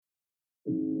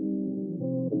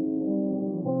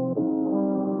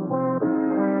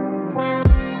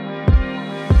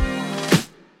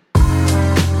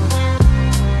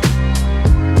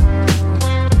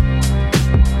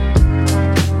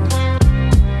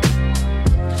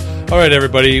All right,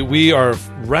 everybody, we are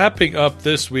wrapping up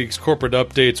this week's corporate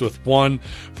updates with one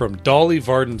from Dolly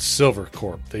Varden Silver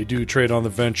Corp. They do trade on the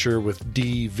venture with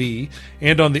DV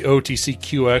and on the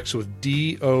OTCQX with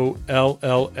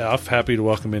DOLLF. Happy to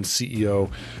welcome in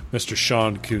CEO Mr.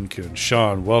 Shawn Khunkhun.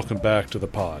 Shawn, welcome back to the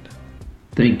pod.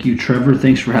 Thank you, Trevor.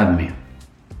 Thanks for having me.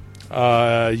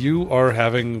 You are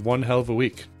having one hell of a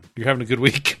week. You're having a good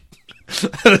week.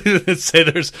 Say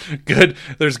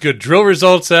there's good drill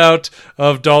results out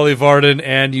of Dolly Varden,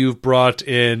 and you've brought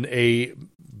in a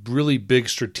really big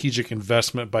strategic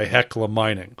investment by Hecla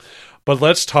Mining. But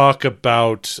let's talk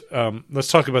about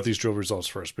these drill results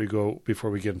first.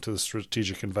 Before we get into the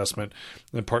strategic investment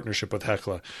and partnership with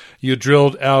Hecla. You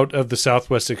drilled out of the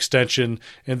southwest extension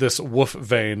in this Wolf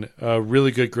vein,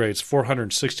 really good grades,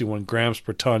 461 grams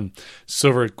per ton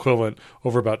silver equivalent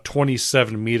over about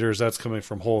 27 meters. That's coming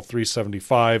from hole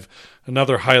 375.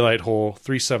 Another highlight hole,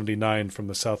 379 from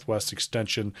the southwest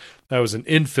extension. That was an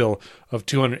infill of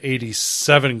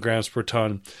 287 grams per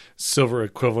ton silver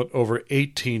equivalent over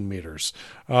 18 meters.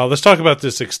 Let's talk about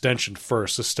this extension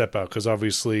first, this step out, because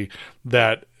obviously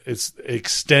that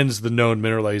extends the known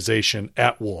mineralization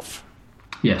at Wolf.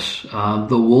 Yes,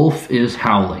 the wolf is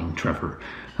howling, Trevor.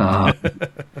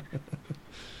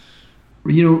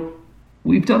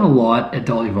 We've done a lot at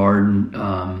Dolly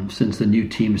Varden since the new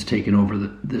team's taken over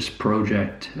this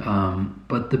project.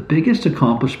 But the biggest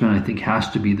accomplishment, I think, has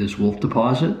to be this Wolf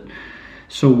deposit.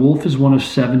 So Wolf is one of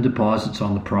 7 deposits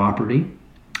on the property.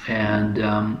 And,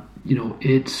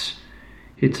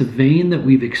 it's a vein that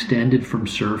we've extended from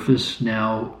surface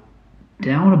now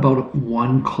down about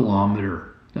 1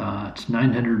 kilometer. It's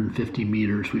 950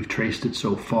 meters. We've traced it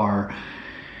so far.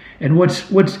 And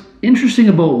what's interesting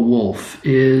about Wolf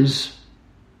is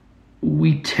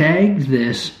we tagged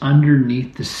this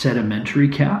underneath the sedimentary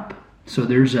cap. So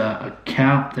there's a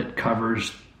cap that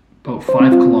covers about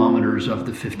 5 kilometers of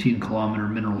the 15-kilometer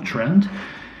mineral trend.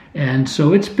 And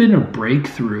so it's been a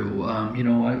breakthrough.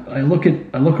 I look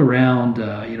around,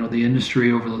 the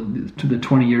industry over the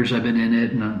 20 years I've been in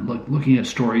it, and I'm looking at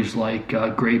stories like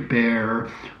Great Bear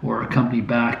or a company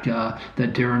back that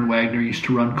Darren Wagner used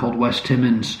to run called West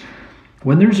Timmins.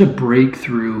 When there's a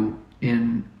breakthrough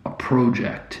in a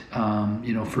project,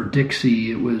 for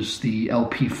Dixie, it was the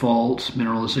LP faults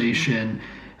mineralization.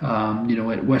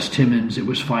 At West Timmins, it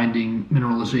was finding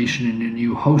mineralization in a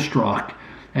new host rock.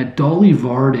 At Dolly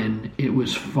Varden, it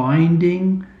was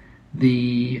finding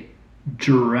the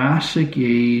Jurassic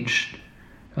Age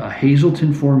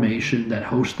Hazelton Formation that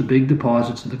hosts the big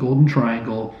deposits of the Golden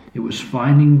Triangle. It was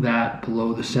finding that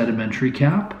below the sedimentary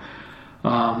cap.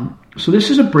 So this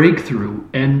is a breakthrough.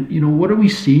 And, what are we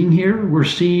seeing here? We're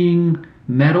seeing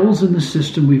metals in the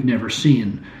system we've never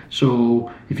seen.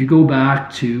 So if you go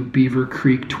back to Beaver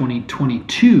Creek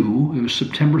 2022, it was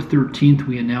September 13th,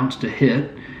 we announced a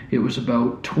hit. It was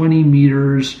about 20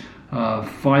 meters,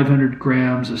 500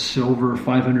 grams of silver,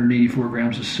 584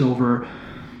 grams of silver.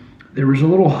 There was a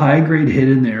little high-grade hit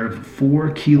in there of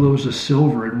 4 kilos of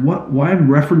silver. And why I'm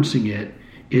referencing it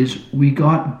is we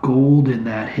got gold in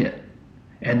that hit.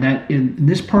 And that in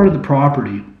this part of the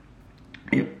property,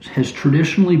 it has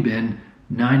traditionally been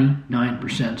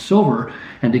 99% silver.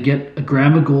 And to get a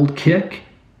gram of gold kick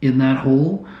in that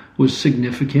hole was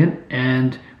significant.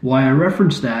 And why I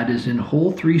reference that is in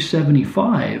hole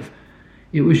 375,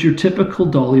 it was your typical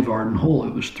Dolly Varden hole.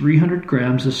 It was 300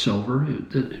 grams of silver,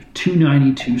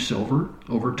 292 silver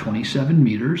over 27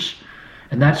 meters.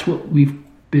 And that's what we've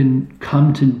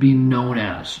come to be known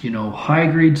as,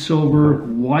 high-grade silver,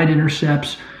 wide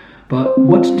intercepts. But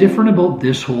what's different about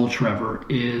this hole, Trevor,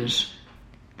 is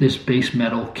this base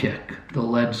metal kick, the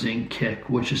lead zinc kick,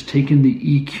 which has taken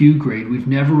the EQ grade. We've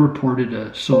never reported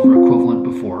a silver equivalent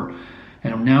before.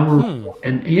 And now so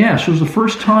it was the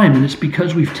first time, and it's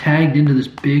because we've tagged into this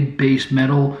big base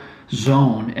metal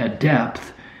zone at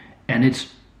depth, and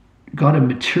it's got a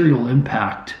material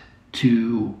impact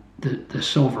to the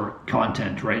silver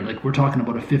content, right? Like we're talking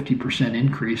about a 50%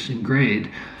 increase in grade.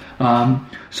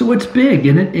 So it's big,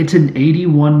 and it's an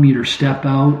 81 meter step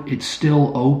out. It's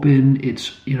still open.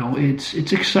 It's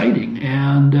exciting.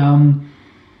 And,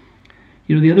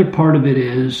 the other part of it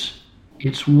is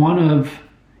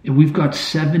we've got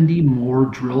 70 more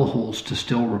drill holes to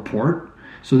still report.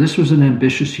 So this was an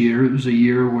ambitious year. It was a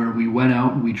year where we went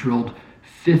out and we drilled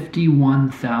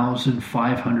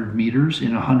 51,500 meters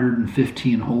in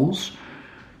 115 holes,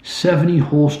 70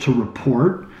 holes to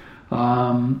report,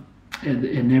 and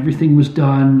everything was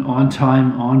done on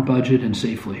time, on budget, and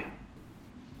safely.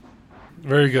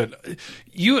 Very good.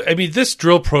 This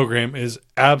drill program is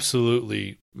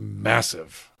absolutely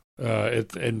massive.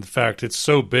 In fact, it's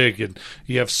so big, and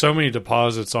you have so many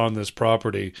deposits on this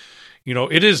property.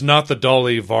 It is not the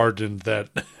Dolly Varden that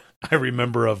I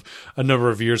remember of a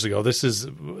number of years ago. This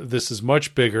is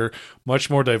much bigger, much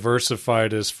more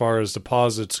diversified as far as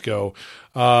deposits go,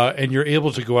 and you're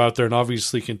able to go out there and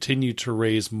obviously continue to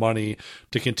raise money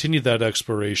to continue that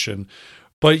exploration.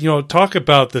 But talk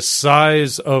about the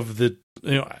size of the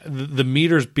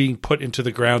meters being put into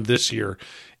the ground this year,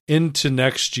 into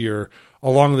next year,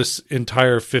 along this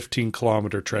entire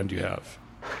 15-kilometer trend you have.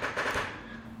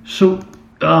 So,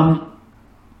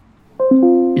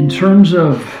 in terms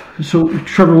of,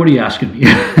 Trevor, what are you asking me?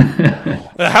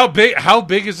 How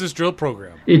big is this drill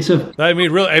program? In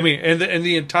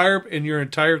your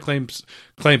entire claim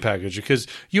package, because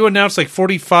you announced like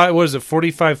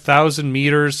 45,000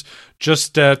 meters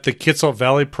just at the Kitsault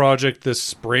Valley project this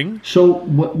spring. So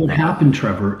what happened,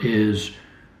 Trevor, is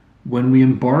when we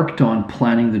embarked on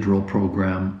planning the drill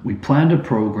program, we planned a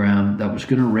program that was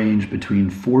going to range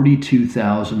between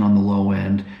 42,000 on the low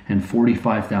end and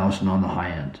 45,000 on the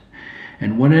high end.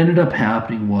 And what ended up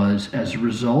happening was, as a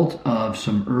result of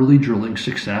some early drilling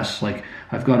success, like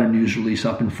I've got a news release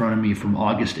up in front of me from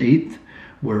August 8th,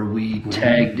 where we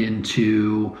tagged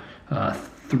into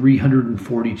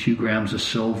 342 grams of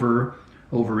silver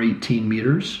over 18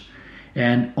 meters.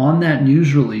 And on that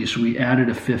news release, we added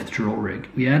a fifth drill rig.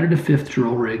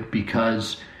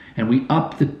 Because, and we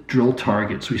upped the drill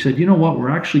targets. We said, you know what, we're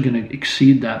actually going to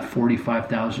exceed that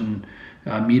 45,000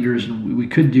 meters, and we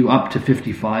could do up to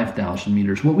 55,000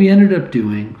 meters. What we ended up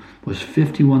doing was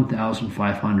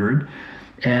 51,500.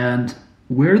 And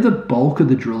where the bulk of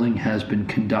the drilling has been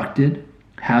conducted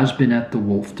has been at the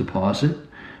Wolf deposit,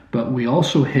 but we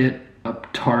also hit a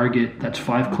target that's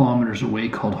 5 kilometers away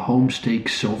called Homestake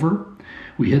Silver.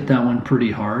 We hit that one pretty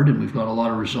hard, and we've got a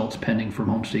lot of results pending from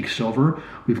Homestake Silver.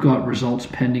 We've got results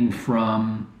pending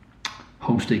from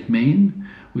Homestake Main.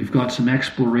 We've got some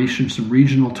exploration, some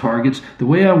regional targets. The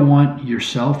way I want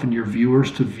yourself and your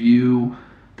viewers to view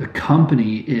the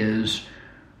company is,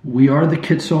 we are the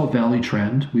Kitsault Valley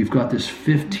trend. We've got this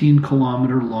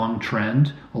 15-kilometer long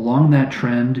trend. Along that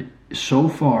trend, so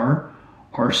far,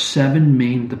 are 7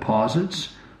 main deposits,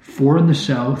 4 in the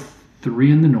south,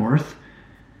 3 in the north.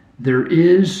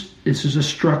 This is a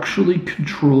structurally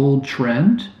controlled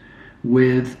trend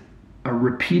with a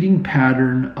repeating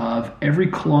pattern of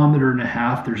every kilometer and a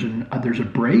half there's a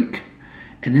break,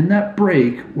 and in that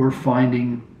break we're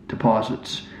finding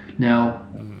deposits. Now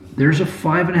there's a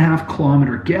 5.5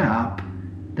 kilometer gap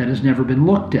that has never been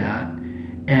looked at,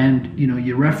 and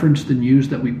you referenced the news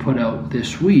that we put out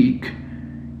this week.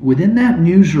 Within that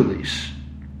news release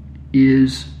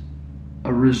is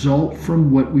a result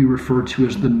from what we refer to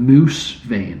as the Moose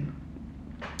vein.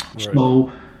 Right.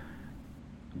 So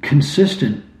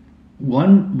consistent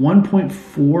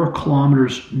 1.4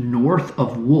 kilometers north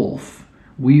of Wolf,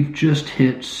 we've just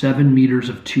hit 7 meters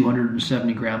of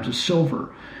 270 grams of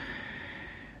silver.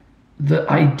 The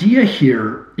idea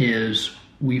here is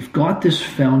we've got this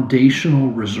foundational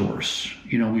resource.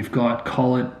 We've got,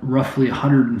 call it roughly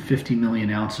 150 million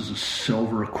ounces of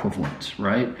silver equivalent,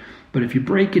 right? But if you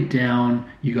break it down,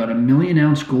 you got a 1 million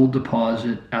ounce gold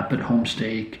deposit up at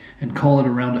Homestake, and call it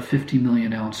around a 50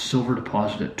 million ounce silver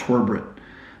deposit at Torbrit.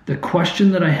 The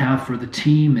question that I have for the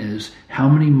team is, how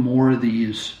many more of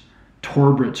these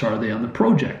Torbrits are they on the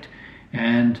project?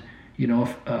 And,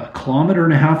 if a kilometer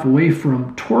and a half away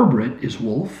from Torbrit is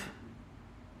Wolf,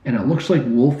 and it looks like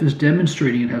Wolf is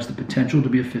demonstrating it has the potential to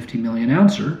be a 50 million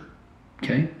ouncer.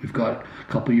 Okay, we've got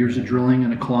a couple years of drilling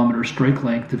and a kilometer strike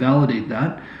length to validate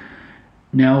that.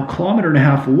 Now, a kilometer and a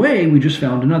half away, we just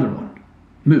found another one,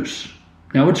 Moose.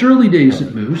 Now, it's early days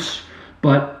at Moose,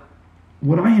 but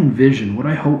what I envision, what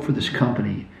I hope for this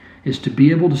company is to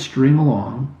be able to string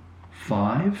along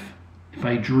 5, if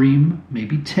I dream,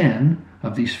 maybe 10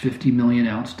 of these 50 million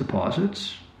ounce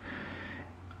deposits.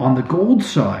 On the gold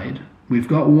side, we've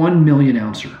got 1 million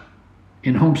ouncer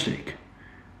in Homestake.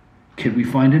 Could we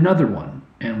find another one?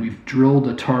 And we've drilled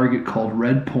a target called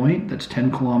Red Point that's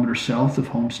 10 kilometers south of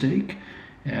Homestake.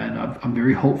 And I'm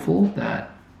very hopeful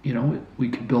that, we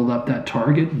could build up that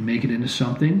target and make it into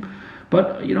something.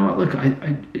 But, look,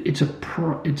 it's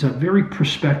a very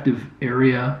prospective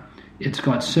area. It's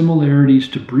got similarities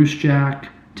to Brucejack,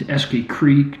 to Eskay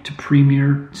Creek, to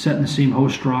Premier, set in the same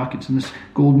host rock. It's in this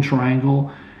golden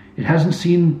triangle. It hasn't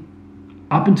seen,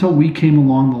 up until we came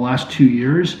along the last 2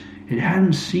 years, it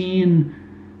hadn't seen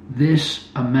this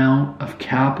amount of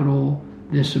capital,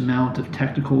 this amount of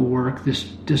technical work, this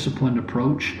disciplined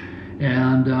approach,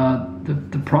 and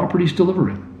the property's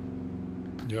delivering.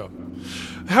 Yeah.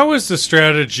 How is the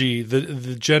strategy,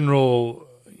 the general,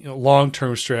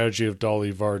 long-term strategy of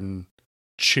Dolly Varden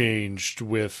changed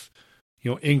with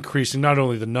increasing not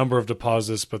only the number of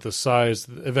deposits but the size?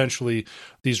 Eventually,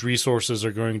 these resources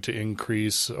are going to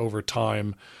increase over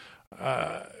time.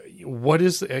 What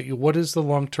is the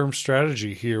long-term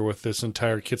strategy here with this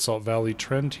entire Kitsault Valley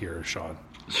trend here, Shawn?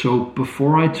 So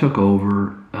before I took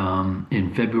over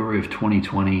in February of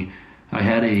 2020, I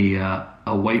had a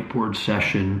whiteboard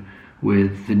session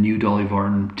with the new Dolly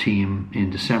Varden team in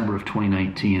December of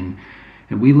 2019,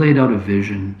 and we laid out a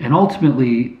vision. And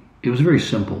ultimately, it was very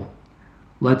simple.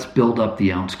 Let's build up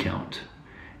the ounce count.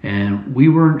 And we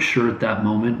weren't sure at that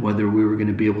moment whether we were going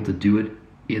to be able to do it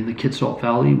in the Kitsault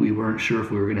Valley. We weren't sure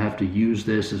if we were going to have to use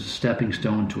this as a stepping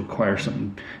stone to acquire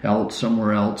something else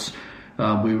somewhere else.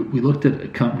 We looked at a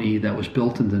company that was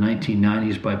built in the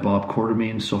 1990s by Bob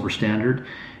Quartermain, Silver Standard,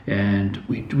 and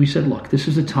we said, look, this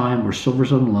is a time where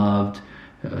silver's unloved.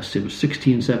 It was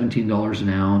 $16, $17 an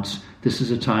ounce. This is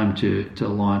a time to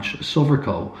launch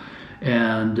Silverco.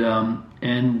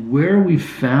 And where we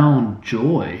found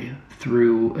joy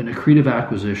through an accretive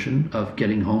acquisition of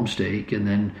getting Homestake and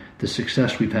then the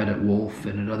success we've had at Wolf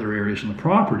and at other areas on the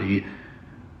property,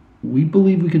 we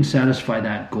believe we can satisfy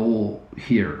that goal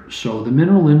here. So the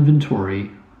mineral inventory,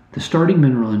 the starting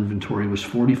mineral inventory was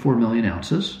 44 million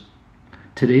ounces.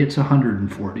 Today it's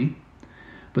 140.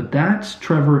 But that's,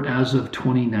 Trevor, as of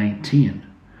 2019.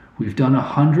 We've done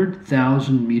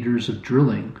 100,000 meters of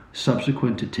drilling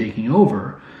subsequent to taking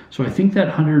over. So I think that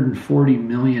 140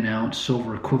 million ounce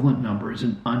silver equivalent number is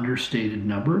an understated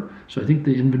number. So I think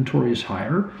the inventory is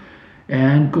higher.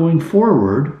 And going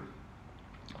forward,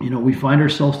 we find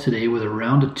ourselves today with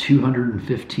around a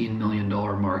 $215 million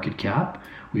market cap.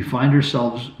 We find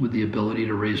ourselves with the ability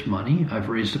to raise money. I've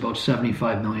raised about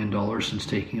 $75 million since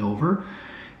taking over.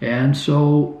 And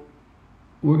so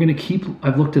we're going to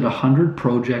I've looked at 100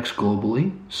 projects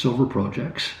globally, silver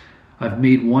projects. I've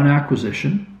made one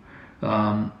acquisition.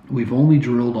 We've only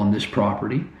drilled on this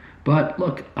property. But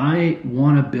look, I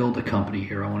want to build a company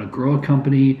here. I want to grow a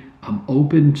company. I'm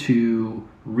open to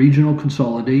regional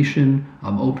consolidation.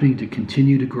 I'm open to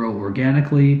continue to grow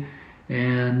organically.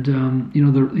 And,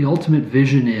 the ultimate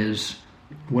vision is,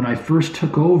 when I first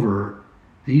took over,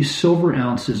 these silver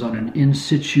ounces on an in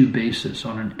situ basis,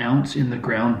 on an ounce in the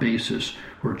ground basis,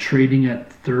 were trading at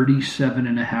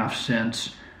 37.5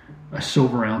 cents a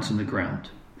silver ounce in the ground.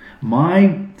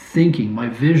 My thinking, my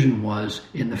vision was,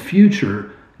 in the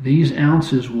future, these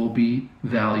ounces will be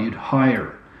valued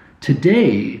higher.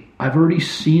 Today, I've already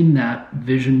seen that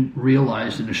vision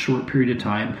realized in a short period of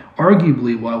time,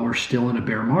 arguably while we're still in a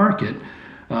bear market.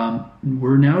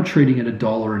 We're now trading at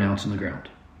 $1 an ounce in the ground.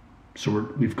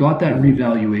 So we've got that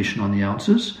revaluation on the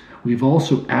ounces. We've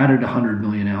also added 100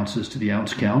 million ounces to the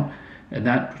ounce count, and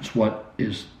that's what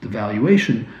is the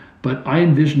valuation. But I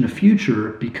envision a future,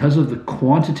 because of the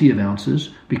quantity of ounces,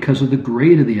 because of the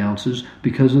grade of the ounces,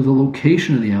 because of the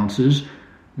location of the ounces,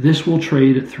 this will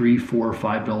trade at $3, $4,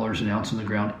 $5 an ounce in the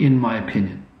ground, in my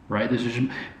opinion, right? This is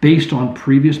based on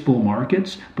previous bull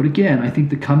markets. But again, I think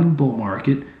the coming bull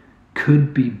market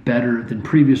could be better than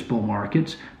previous bull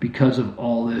markets because of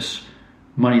all this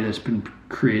money that's been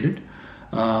created.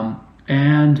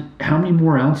 And how many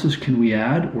more ounces can we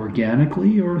add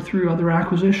organically or through other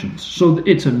acquisitions? So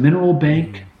it's a mineral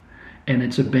bank, and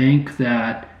it's a bank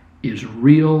that is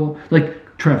real.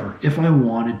 Like, Trevor, if I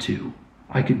wanted to,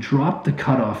 I could drop the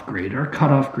cutoff grade. Our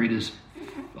cutoff grade is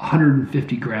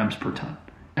 150 grams per ton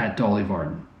at Dolly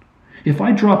Varden. If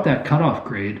I drop that cutoff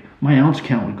grade, my ounce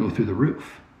count would go through the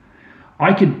roof.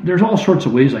 There's all sorts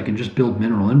of ways I can just build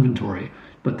mineral inventory,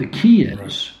 but the key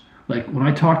is, like when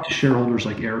I talk to shareholders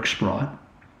like Eric Sprott,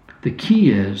 the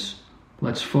key is,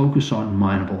 let's focus on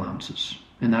mineable ounces.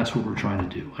 And that's what we're trying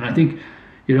to do. And I think,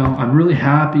 I'm really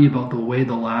happy about the way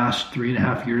the last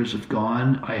 3.5 years have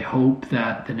gone. I hope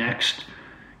that the next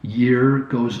year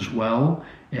goes as well,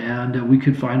 and we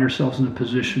could find ourselves in a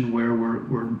position where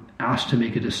we're asked to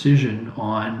make a decision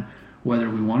on whether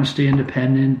we want to stay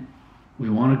independent, we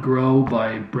want to grow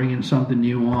by bringing something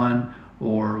new on,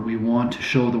 or we want to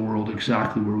show the world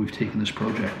exactly where we've taken this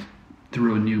project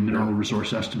through a new mineral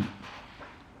resource estimate.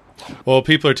 Well,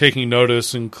 people are taking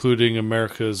notice, including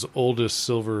America's oldest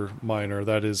silver miner,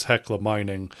 that is Hecla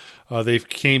Mining. They've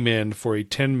came in for a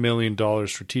 $10 million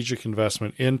strategic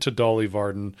investment into Dolly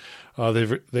Varden.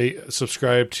 They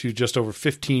subscribed to just over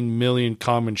 15 million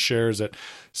common shares at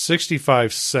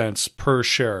 65 cents per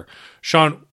share.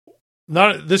 Shawn,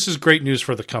 this is great news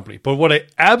for the company, but what I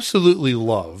absolutely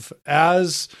love,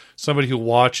 as somebody who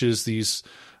watches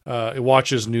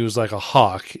watches news like a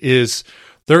hawk, is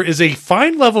there is a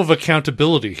fine level of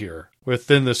accountability here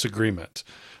within this agreement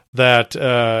that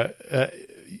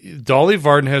Dolly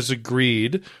Varden has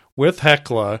agreed with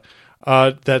Hecla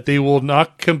that they will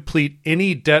not complete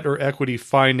any debt or equity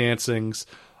financings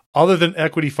other than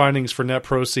equity findings for net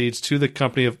proceeds to the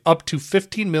company of up to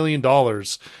 $15 million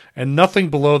and nothing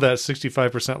below that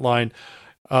 65% line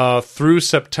through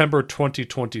September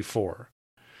 2024.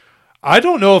 I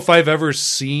don't know if I've ever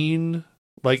seen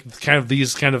like kind of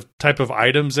these kind of type of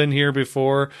items in here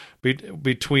before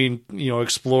between,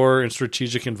 Explorer and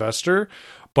Strategic Investor,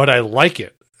 but I like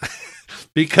it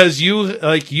because you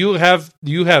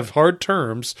have hard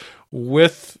terms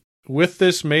with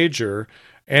this major.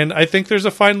 And I think there's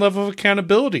a fine level of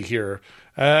accountability here.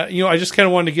 I just kind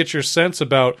of wanted to get your sense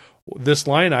about this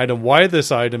line item, why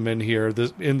this item in here,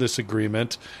 in this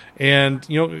agreement, and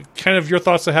kind of your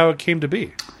thoughts of how it came to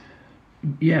be.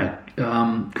 Yeah,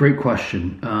 great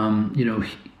question.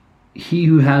 He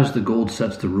who has the gold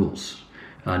sets the rules.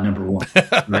 Number one,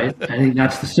 right? I think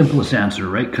that's the simplest answer,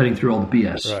 right? Cutting through all the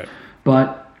BS. Right.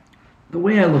 But the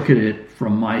way I look at it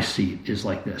from my seat is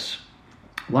like this.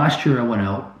 Last year I went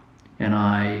out and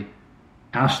I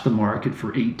asked the market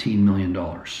for $18 million.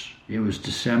 It was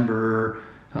December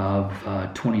of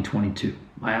 2022.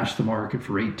 I asked the market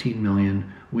for $18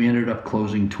 million. We ended up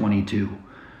closing 22.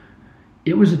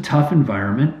 It was a tough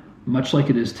environment, much like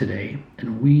it is today,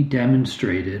 and we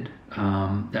demonstrated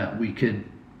that we could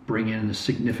bring in a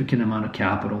significant amount of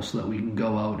capital so that we can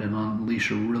go out and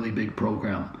unleash a really big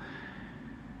program.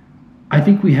 I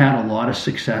think we had a lot of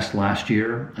success last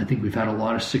year. I think we've had a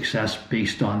lot of success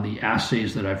based on the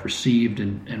assays that I've received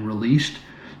and released.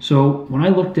 So when I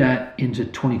looked into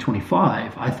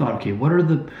 2025, I thought, okay, what are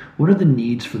the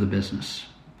needs for the business?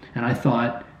 And I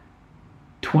thought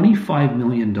 $25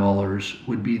 million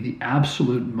would be the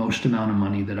absolute most amount of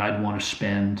money that I'd want to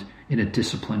spend in a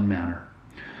disciplined manner.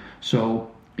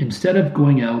 So instead of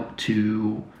going out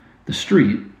to the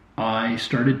street, I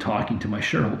started talking to my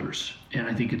shareholders. And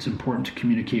I think it's important to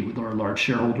communicate with our large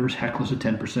shareholders. Hecla's a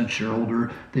 10%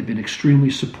 shareholder. They've been extremely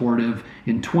supportive.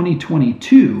 In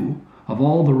 2022, of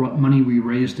all the money we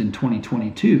raised in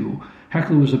 2022,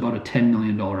 Hecla was about a $10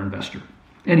 million investor.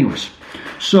 Anyways,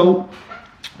 so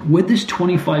with this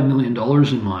 $25 million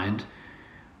in mind,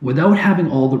 without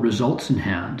having all the results in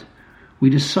hand, we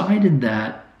decided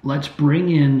that let's bring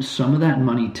in some of that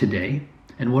money today.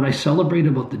 And what I celebrate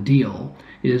about the deal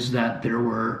is that there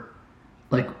were,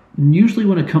 usually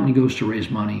when a company goes to raise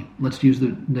money, let's use the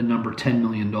number $10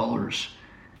 million,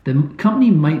 the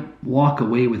company might walk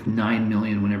away with $9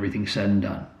 million when everything's said and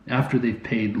done, after they've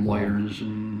paid lawyers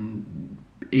and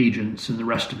agents and the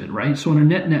rest of it, right? So on a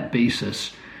net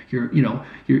basis, you're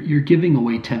giving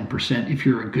away 10% if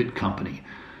you're a good company.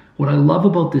 What I love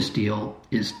about this deal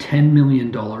is $10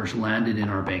 million landed in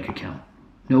our bank account.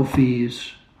 No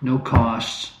fees, no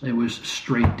costs. It was a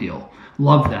straight deal.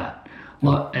 Love that.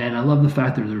 And I love the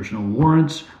fact that there's no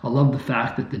warrants. I love the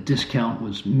fact that the discount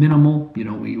was minimal.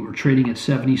 We were trading at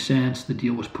 70 cents. The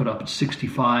deal was put up at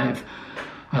 65.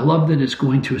 I love that it's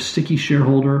going to a sticky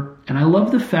shareholder. And I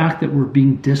love the fact that we're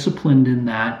being disciplined in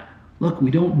that, look,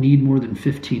 we don't need more than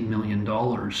 $15 million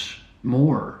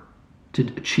more to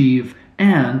achieve.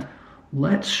 And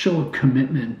let's show a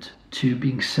commitment to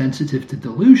being sensitive to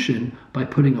dilution by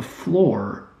putting a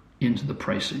floor into the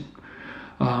pricing.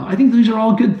 I think these are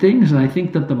all good things, and I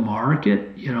think that the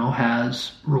market,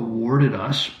 has rewarded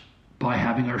us by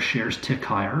having our shares tick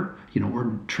higher.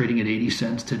 We're trading at 80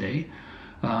 cents today,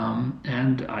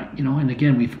 and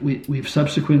again, we've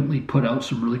subsequently put out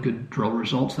some really good drill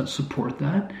results that support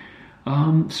that.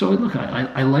 So look,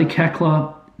 I like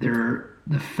Hecla. They're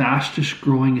the fastest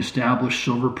growing established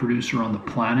silver producer on the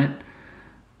planet.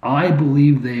 I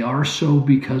believe they are so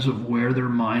because of where their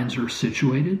mines are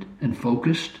situated and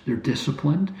focused. They're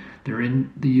disciplined. They're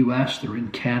in the U.S. They're in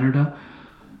Canada.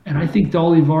 And I think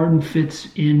Dolly Varden fits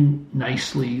in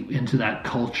nicely into that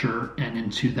culture and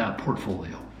into that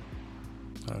portfolio.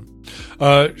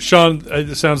 Shawn,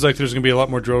 it sounds like there's going to be a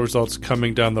lot more drill results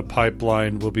coming down the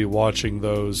pipeline. We'll be watching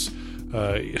those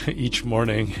each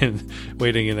morning and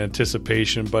waiting in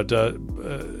anticipation. But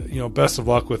best of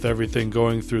luck with everything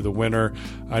going through the winter.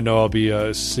 I know I'll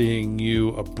be seeing you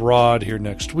abroad here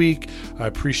next week. I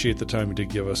appreciate the time you did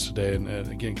give us today, and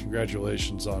again,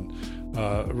 congratulations on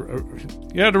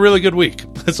you had a really good week.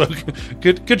 So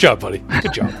good job, buddy.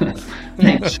 Good job.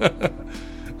 Thanks. All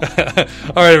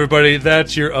right, everybody,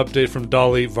 that's your update from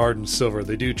Dolly Varden Silver.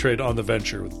 They do trade on the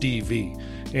Venture with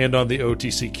DV and on the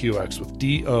OTCQX with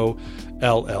DOLLF.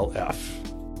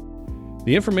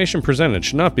 The information presented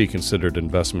should not be considered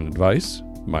investment advice.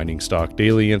 Mining Stock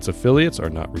Daily and its affiliates are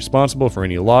not responsible for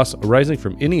any loss arising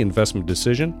from any investment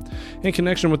decision in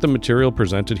connection with the material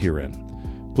presented herein.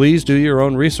 Please do your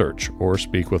own research or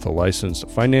speak with a licensed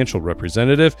financial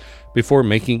representative before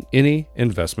making any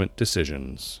investment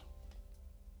decisions.